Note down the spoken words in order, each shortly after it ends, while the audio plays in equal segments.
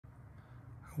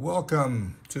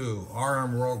Welcome to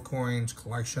RMworldcoins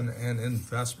collection and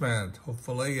investment.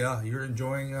 Hopefully you're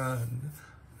enjoying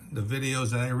the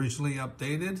videos that I recently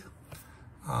updated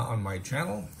on my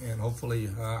channel, and hopefully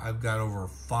I've got over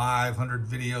 500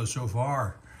 videos so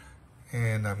far,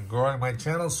 and I'm growing my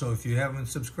channel. So if you haven't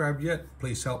subscribed yet,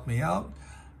 please help me out.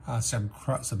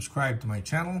 Subscribe to my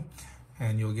channel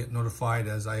and you'll get notified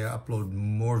as I upload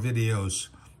more videos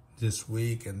this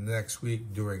week and next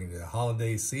week during the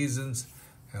holiday seasons,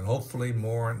 and hopefully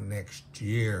more next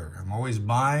year. I'm always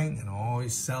buying and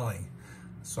always selling,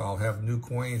 so I'll have new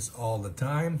coins all the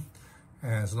time.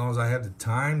 And as long as I have the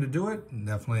time to do it,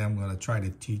 definitely I'm going to try to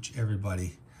teach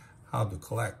everybody how to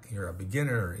collect. You're a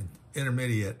beginner,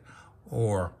 intermediate,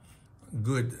 or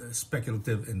good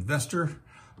speculative investor,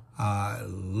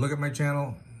 look at my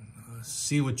channel,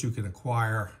 see what you can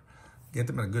acquire, get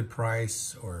them at a good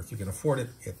price, or if you can afford it,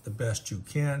 get the best you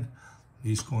can.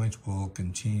 These coins will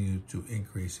continue to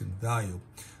increase in value.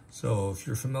 So if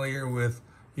you're familiar with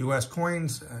US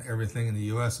coins, everything in the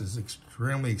US is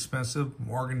extremely expensive.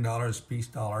 Morgan dollars, peace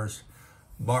dollars,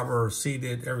 barber,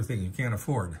 seeded, everything you can't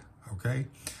afford, okay?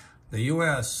 The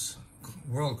US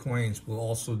world coins will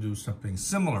also do something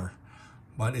similar,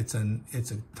 but it's a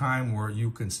time where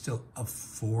you can still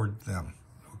afford them,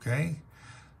 okay?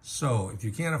 So if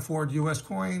you can't afford US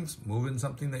coins, move in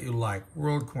something that you like,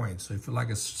 world coins. So if you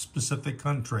like a specific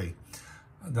country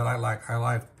that I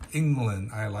like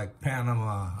England, I like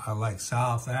Panama, I like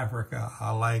South Africa, I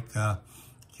like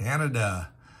Canada,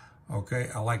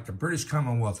 okay? I like the British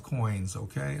Commonwealth coins,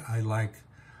 okay? I like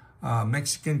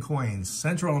Mexican coins,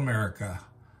 Central America,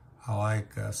 I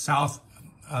like South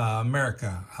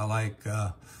America, I like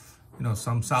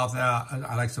some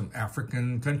I like some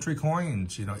African country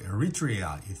coins,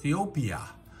 Eritrea, Ethiopia.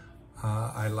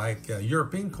 I like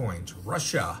European coins,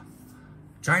 Russia,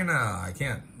 China. I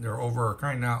can't. They're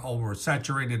kind of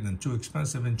oversaturated and too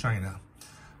expensive in China.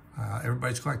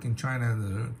 Everybody's collecting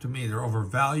China. To me, they're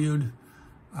overvalued.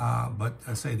 But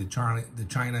I say the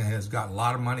China has got a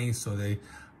lot of money, so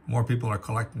more people are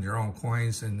collecting their own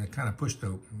coins, and they kind of push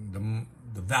the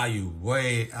value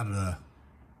way out of the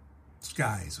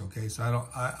skies, okay? So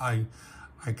I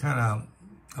kind of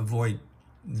avoid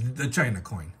the China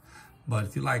coin. But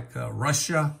if you like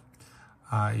Russia,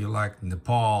 you like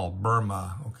Nepal,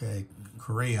 Burma, okay,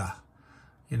 Korea,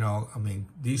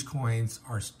 these coins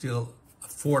are still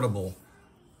affordable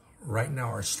right now,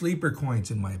 are sleeper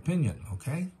coins in my opinion,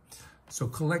 okay? So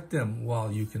collect them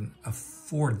while you can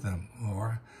afford them,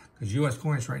 or because US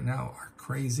coins right now are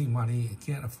crazy money, you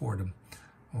can't afford them.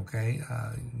 Okay,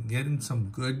 getting some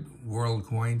good world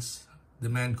coins,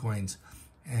 demand coins,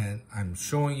 and I'm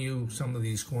showing you some of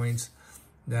these coins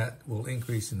that will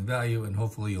increase in value, and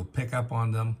hopefully you'll pick up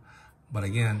on them. But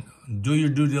again, do your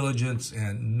due diligence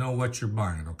and know what you're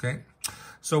buying, okay?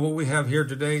 So what we have here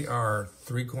today are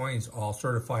 3 coins, all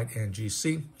certified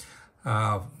NGC,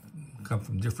 come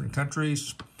from different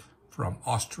countries, from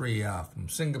Austria, from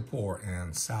Singapore,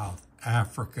 and South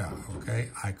Africa, okay?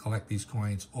 I collect these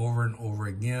coins over and over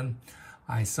again.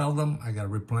 I sell them. I got to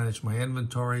replenish my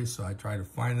inventory, so I try to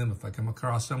find them if I come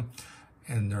across them,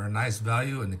 and they're a nice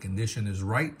value and the condition is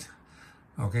right,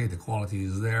 okay? The quality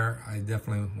is there. I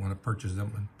definitely want to purchase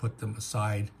them and put them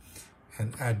aside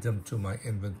and add them to my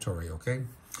inventory, okay?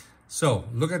 So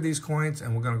look at these coins,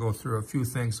 and we're going to go through a few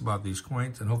things about these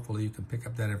coins, and hopefully you can pick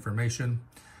up that information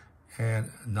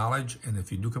and knowledge, and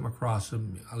if you do come across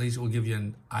them, at least it will give you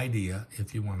an idea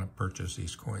if you want to purchase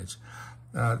these coins.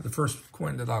 The first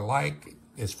coin that I like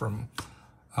is from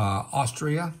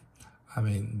Austria.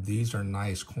 These are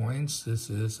nice coins. This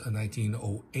is a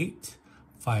 1908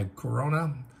 5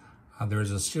 Corona.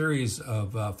 There's a series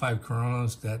of 5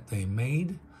 Coronas that they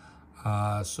made.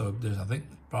 So there's, I think,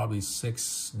 probably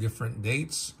 6 different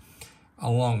dates.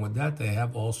 Along with that, they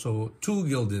have also 2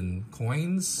 Gulden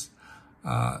coins.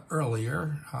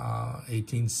 Earlier,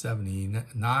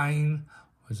 1879,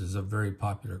 which is a very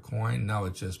popular coin. Now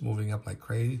it's just moving up like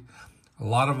crazy. A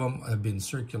lot of them have been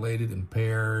circulated,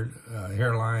 impaired,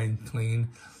 hairline, clean.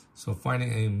 So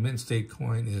finding a mint state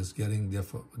coin is getting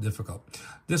difficult.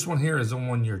 This one here is a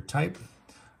 1-year type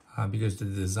because of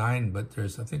the design, but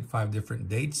there's, I think, 5 different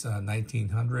dates,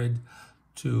 1900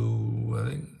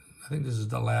 to, I think this is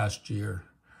the last year.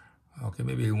 Okay,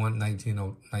 maybe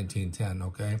 1910,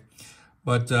 okay?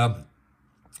 But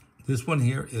this one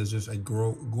here is just a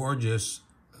gorgeous,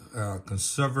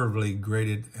 conservatively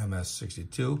graded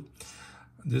MS62.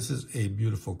 This is a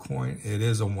beautiful coin. It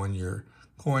is a 1-year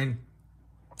coin.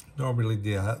 Normally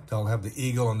they'll have the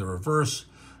eagle on the reverse,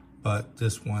 but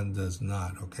this one does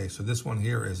not, okay? So this one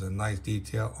here is a nice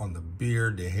detail on the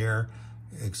beard, the hair,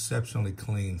 exceptionally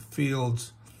clean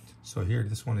fields. So here,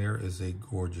 this one here is a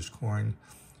gorgeous coin.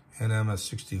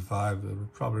 NMS65, it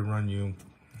would probably run you,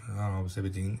 I don't know, say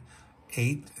between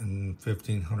 $800 and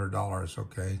 $1,500,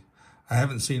 okay? I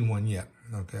haven't seen one yet,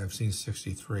 okay? I've seen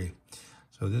 63.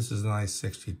 So this is a nice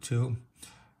 62,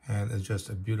 and it's just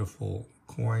a beautiful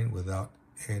coin without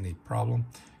any problem.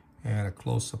 And a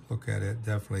close-up look at it,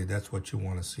 definitely that's what you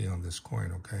want to see on this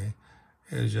coin, okay?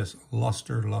 It's just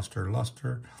luster, luster,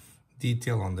 luster.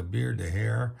 Detail on the beard, the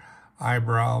hair,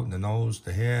 eyebrow, the nose,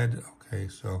 the head. Okay,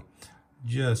 so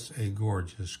just a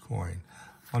gorgeous coin.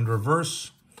 On the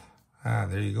reverse,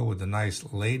 there you go with the nice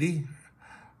lady.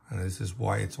 And this is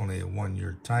why it's only a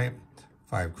 1-year type.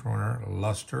 5 kroner,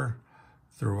 luster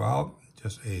throughout.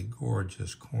 Just a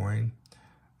gorgeous coin.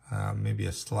 Maybe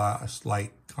a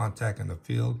slight contact in the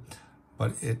field,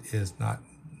 but it is not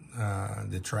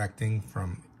detracting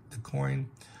from the coin.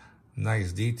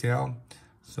 Nice detail.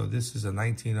 So this is a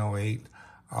 1908.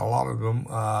 A lot of them,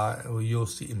 you'll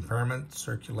see impairment,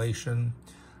 circulation,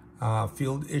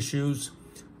 field issues.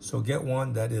 So get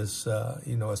one that is,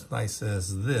 as nice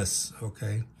as this,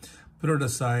 okay? Put it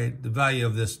aside. The value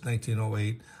of this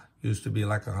 1908 used to be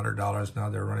like $100. Now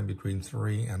they're running between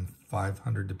 $300 and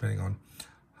 $500, depending on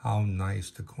how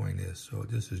nice the coin is. So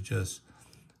this is just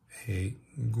a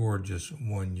gorgeous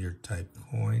 1-year type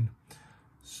coin.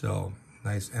 So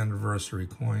nice anniversary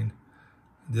coin.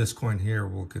 This coin here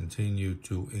will continue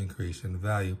to increase in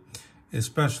value,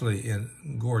 especially in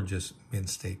gorgeous mint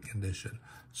state condition.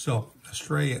 So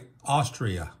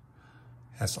Austria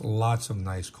has lots of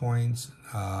nice coins.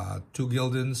 2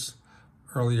 guildens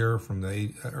earlier from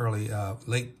the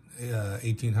late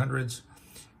 1800s.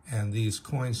 And these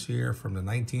coins here from the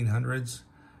 1900s,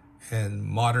 and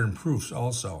modern proofs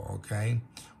also, okay,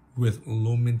 with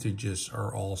low mintages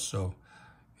are also,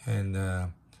 and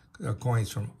coins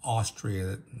from Austria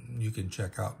that you can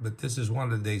check out. But this is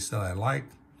one of the dates that I like.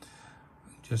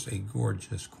 Just a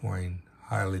gorgeous coin,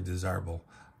 highly desirable.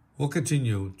 Will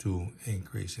continue to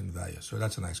increase in value. So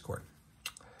that's a nice coin.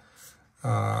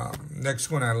 Next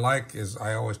one I like is,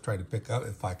 I always try to pick up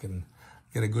if I can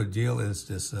get a good deal, is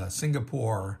this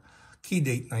Singapore key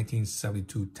date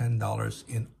 1972, $10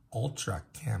 in ultra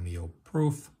cameo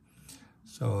proof.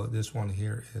 So this one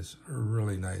here is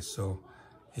really nice. So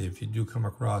if you do come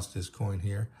across this coin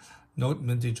here, note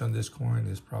mintage on this coin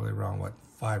is probably around what,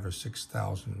 5,000 or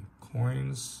 6,000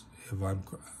 coins, if I'm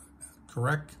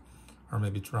correct, or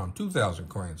maybe it's around 2,000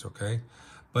 coins, okay?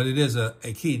 But it is a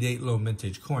key date low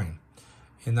mintage coin.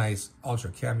 A nice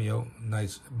ultra cameo,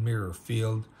 nice mirror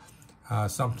field.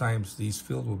 Sometimes these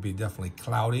fields will be definitely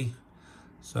cloudy.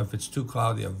 So if it's too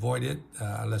cloudy, avoid it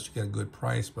unless you get a good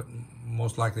price. But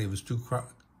most likely if it's too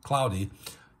cloudy,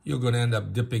 you're going to end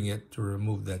up dipping it to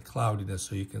remove that cloudiness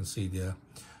so you can see the,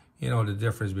 the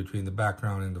difference between the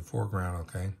background and the foreground,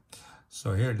 okay?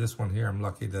 So here, this one here, I'm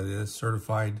lucky that it is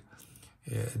certified.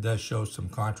 It does show some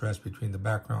contrast between the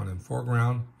background and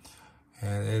foreground.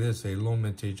 And it is a low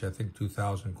mintage. I think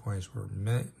 2,000 coins were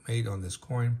made on this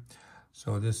coin.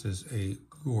 So this is a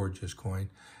gorgeous coin.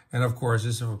 And of course,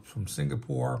 this is from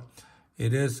Singapore.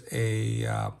 It is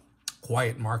a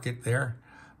quiet market there.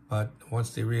 But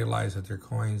once they realize that their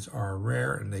coins are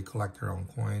rare and they collect their own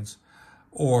coins,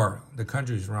 or the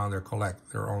countries around there collect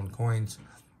their own coins,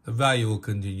 the value will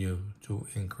continue to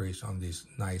increase on these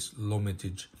nice low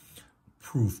mintage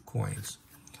proof coins.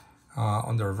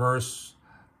 On the reverse,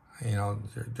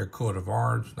 their coat of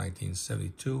arms,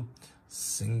 1972,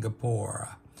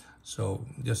 Singapore. So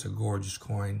just a gorgeous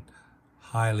coin,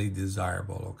 highly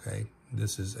desirable, okay?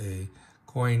 This is a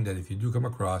coin that if you do come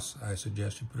across, I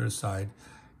suggest you put it aside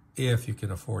if you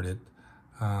can afford it.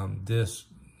 This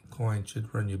coin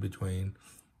should run you between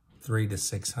 $300 to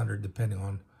 $600, depending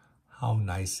on how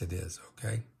nice it is,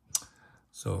 okay?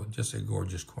 So just a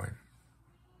gorgeous coin.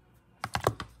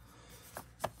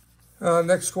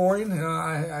 Next coin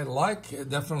I like,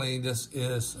 definitely this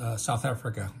is South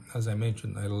Africa. As I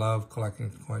mentioned, I love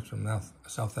collecting coins from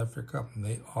South Africa.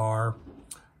 They are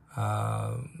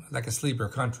like a sleeper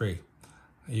country.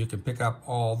 You can pick up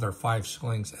all their 5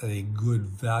 shillings at a good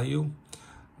value,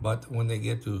 but when they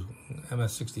get to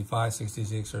MS 65,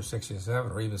 66, or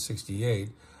 67, or even 68,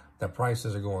 the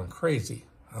prices are going crazy,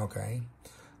 okay?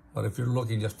 But if you're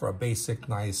looking just for a basic,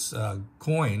 nice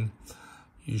coin,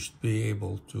 you should be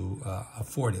able to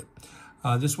afford it.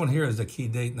 This one here is the key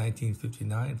date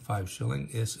 1959, 5 shilling,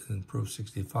 is in proof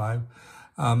 65.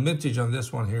 Mintage on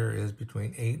this one here is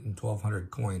between 800 and 1,200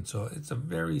 coins. So it's a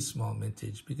very small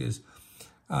mintage because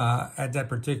at that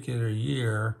particular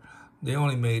year, they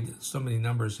only made so many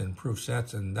numbers in proof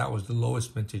sets, and that was the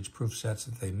lowest mintage proof sets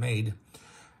that they made.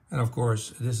 And of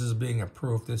course, this is being a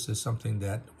proof. This is something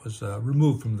that was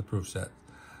removed from the proof set.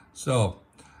 So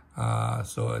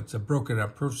it's a broken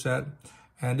up proof set,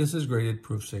 and this is graded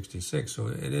proof 66. So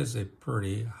it is a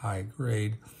pretty high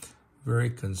grade, very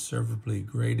conservatively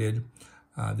graded.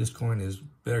 This coin is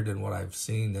better than what I've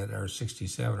seen that are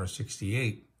 67 or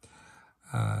 68.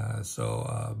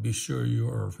 So be sure you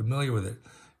are familiar with it.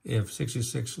 If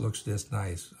 66 looks this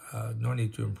nice, no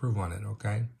need to improve on it,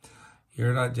 okay?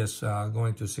 You're not just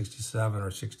going to 67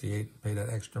 or 68 and pay that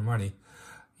extra money.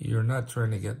 You're not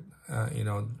trying to get,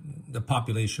 the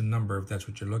population number, if that's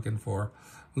what you're looking for,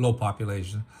 low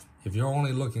population. If you're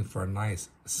only looking for a nice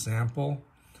sample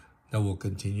that will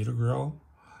continue to grow,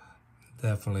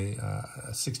 definitely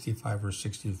 65 or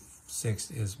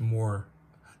 66 is more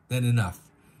than enough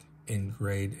in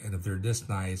grade. And if they're this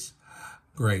nice,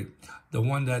 great. The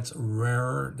one that's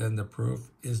rarer than the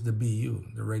proof is the BU,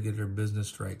 the regular business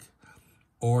strike,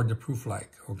 or the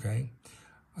proof-like, okay?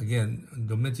 Again,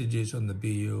 the mintages on the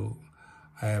BU,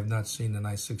 I have not seen a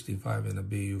nice 65 in a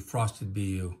BU, frosted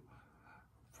BU,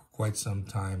 for quite some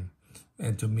time.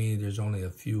 And to me, there's only a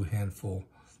few handful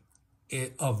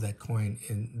of that coin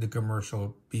in the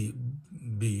commercial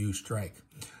BU strike.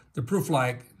 The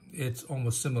proof-like, it's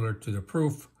almost similar to the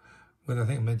proof, with I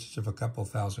think a mintage of a couple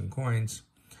thousand coins.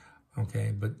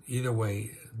 Okay, but either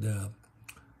way, the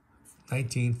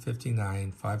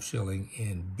 1959 5 shilling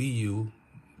in BU,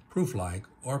 proof-like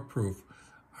or proof,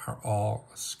 are all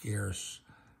scarce,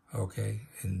 okay,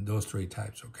 in those three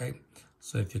types, okay?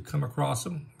 So if you come across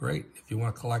them, great. If you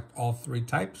want to collect all three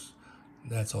types,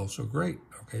 that's also great,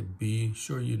 okay? Be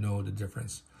sure you know the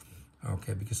difference,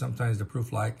 okay? Because sometimes the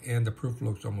proof-like and the proof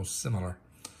looks almost similar.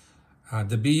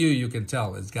 The BU, you can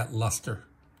tell, it's got luster,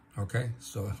 okay?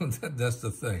 So that's the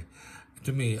thing.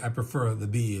 To me, I prefer the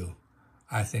BU.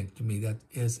 I think, to me, that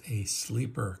is a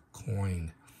sleeper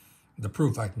coin. The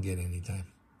proof I can get anytime,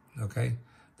 okay?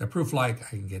 The proof-like I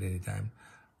can get anytime.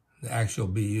 The actual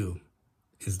BU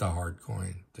is the hard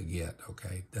coin to get,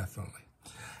 okay? Definitely.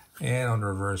 And on the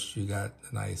reverse, you got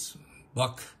a nice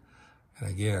buck. And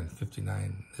again,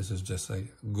 59. This is just a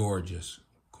gorgeous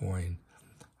coin.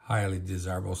 Highly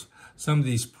desirable. Some of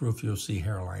these proof you'll see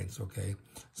hairlines, okay?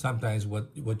 Sometimes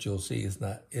what you'll see is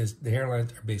the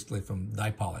hairlines are basically from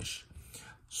die polish.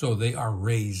 So they are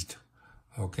raised,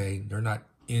 okay? They're not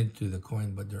into the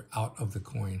coin, but they're out of the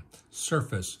coin.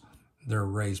 Surface, they're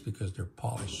raised because they're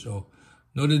polished. So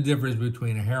know the difference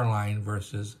between a hairline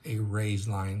versus a raised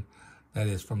line that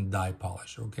is from die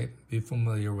polish, okay? Be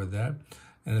familiar with that.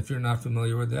 And if you're not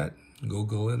familiar with that,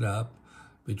 Google it up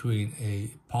between a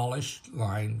polished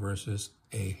line versus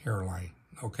a hairline,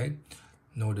 okay?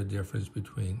 Know the difference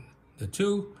between the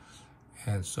two.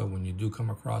 And so when you do come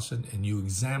across it and you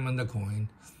examine the coin,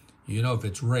 you know if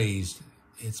it's raised,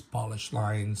 it's polished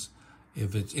lines.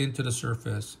 If it's into the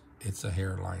surface, it's a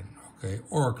hairline, okay?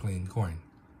 Or a clean coin.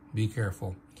 Be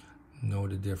careful. Know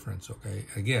the difference, okay?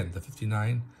 Again, the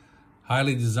 59,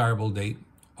 highly desirable date.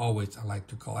 Always I like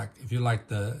to collect. If you like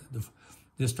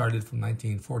this started from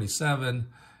 1947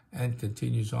 and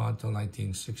continues on till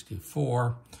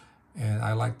 1964. And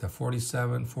I like the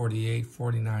 47, 48,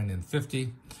 49, and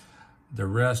 50. The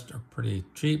rest are pretty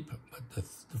cheap, but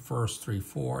the first 3,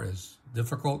 4 is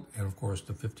difficult, and of course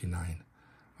the 59,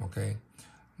 okay?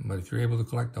 But if you're able to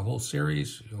collect the whole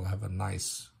series, you'll have a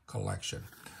nice collection.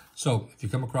 So if you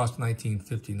come across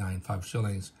 1959 5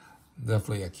 shillings,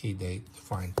 definitely a key date to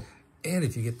find. And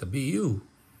if you get the BU,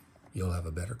 you'll have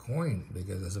a better coin,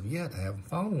 because as of yet, I haven't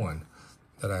found one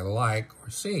that I like or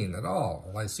seen at all.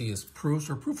 All I see is proofs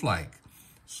or proof-like.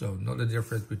 So know the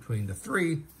difference between the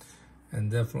three. And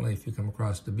definitely, if you come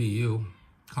across the BU,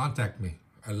 contact me.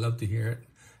 I love to hear it,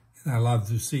 and I love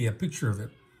to see a picture of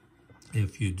it.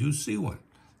 If you do see one,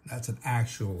 that's an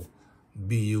actual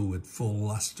BU with full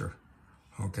luster,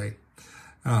 okay?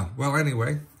 Well,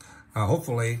 anyway,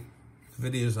 hopefully, the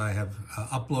videos I have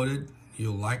uploaded,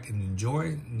 you'll like and enjoy,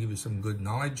 and give you some good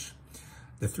knowledge.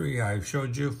 The three I've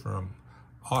showed you from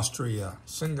Austria,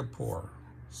 Singapore,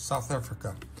 South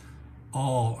Africa,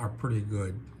 all are pretty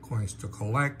good coins to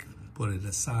collect. Put it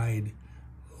aside,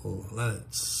 let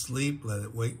it sleep, let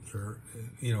it wait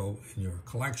in your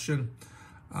collection.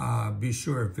 Be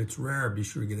sure if it's rare, be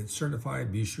sure to get it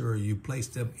certified. Be sure you place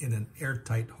them in an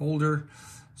airtight holder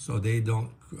so they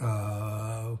don't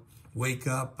wake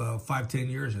up 5-10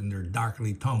 years and they're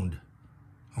darkly toned,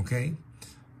 okay?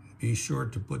 Be sure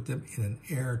to put them in an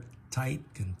airtight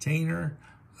container,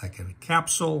 like in a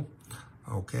capsule,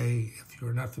 okay? If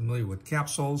you're not familiar with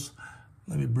capsules,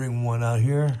 let me bring one out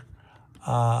here.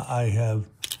 I have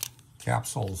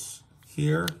capsules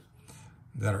here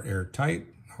that are airtight,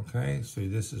 okay? So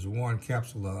this is one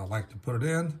capsule that I like to put it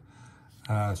in.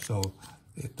 So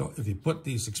if you put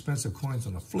these expensive coins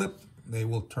on a flip, they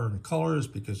will turn colors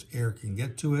because air can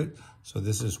get to it. So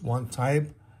this is one type.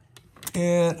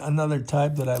 And another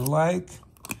type that I like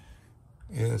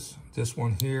is this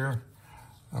one here,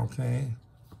 okay,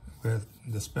 with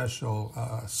the special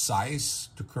size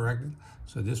to correct it.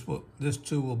 So this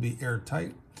too will be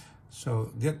airtight.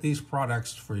 So get these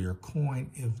products for your coin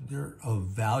if they're of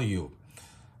value.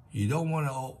 You don't want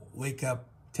to wake up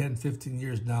 10, 15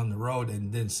 years down the road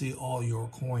and then see all your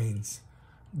coins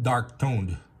dark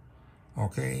toned,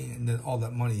 okay? And then all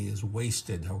that money is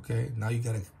wasted, okay? Now you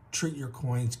got to treat your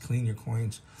coins, clean your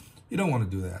coins. You don't want to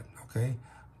do that, okay?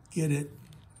 Get it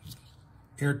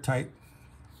airtight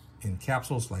in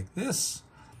capsules like this,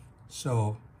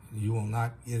 so you will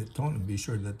not get it toned, and be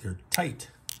sure that they're tight.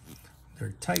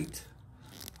 They're tight,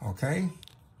 okay?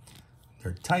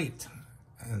 They're tight,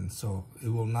 and so it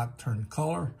will not turn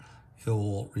color. It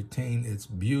will retain its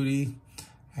beauty,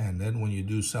 and then when you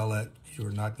do sell it,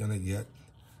 you're not going to get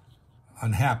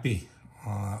unhappy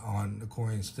on the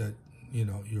coins that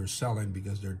you're selling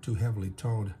because they're too heavily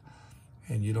toned,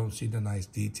 and you don't see the nice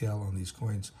detail on these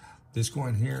coins. This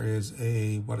coin here is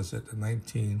a, what is it, a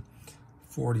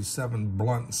 1947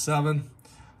 blunt 7.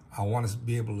 I want to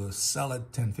be able to sell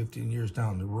it 10, 15 years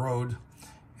down the road,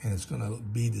 and it's going to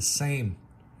be the same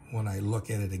when I look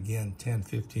at it again 10,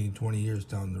 15, 20 years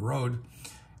down the road,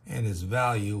 and its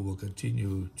value will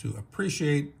continue to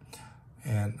appreciate,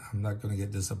 and I'm not going to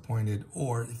get disappointed.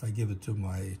 Or if I give it to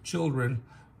my children,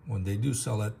 when they do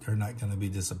sell it, they're not going to be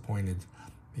disappointed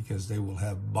because they will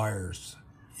have buyers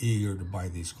eager to buy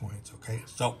these coins, okay?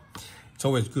 So it's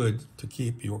always good to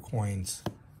keep your coins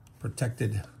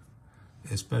protected,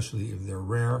 especially if they're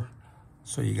rare.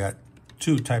 So you got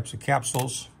two types of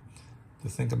capsules to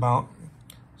think about.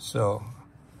 So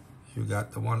you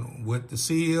got the one with the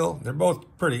seal. They're both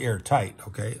pretty airtight,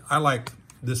 okay? I like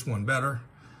this one better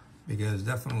because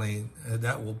definitely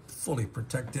that will fully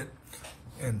protect it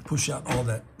and push out all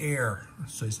that air,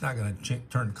 so it's not going to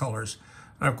turn colors.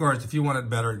 And of course, if you want it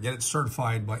better, get it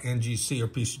certified by NGC or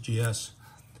PCGS,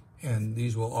 and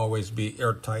these will always be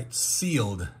airtight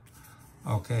sealed,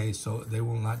 okay? So they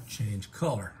will not change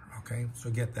color, okay? So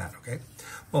get that, okay?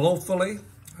 Well, hopefully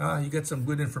you get some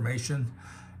good information,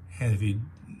 and if you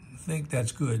think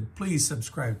that's good, please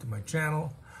subscribe to my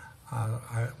channel.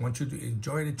 I want you to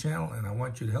enjoy the channel, and I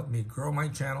want you to help me grow my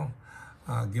channel.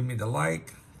 Give me the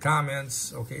like,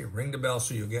 comments, okay, ring the bell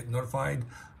so you'll get notified.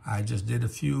 I just did a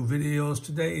few videos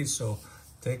today, so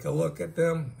take a look at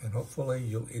them, and hopefully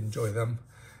you'll enjoy them.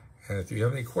 And if you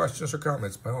have any questions or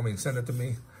comments, by all means, send it to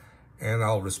me, and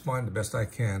I'll respond the best I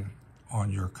can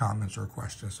on your comments or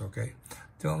questions, okay?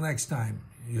 Till next time,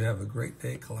 you have a great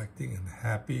day collecting, and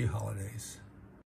happy holidays.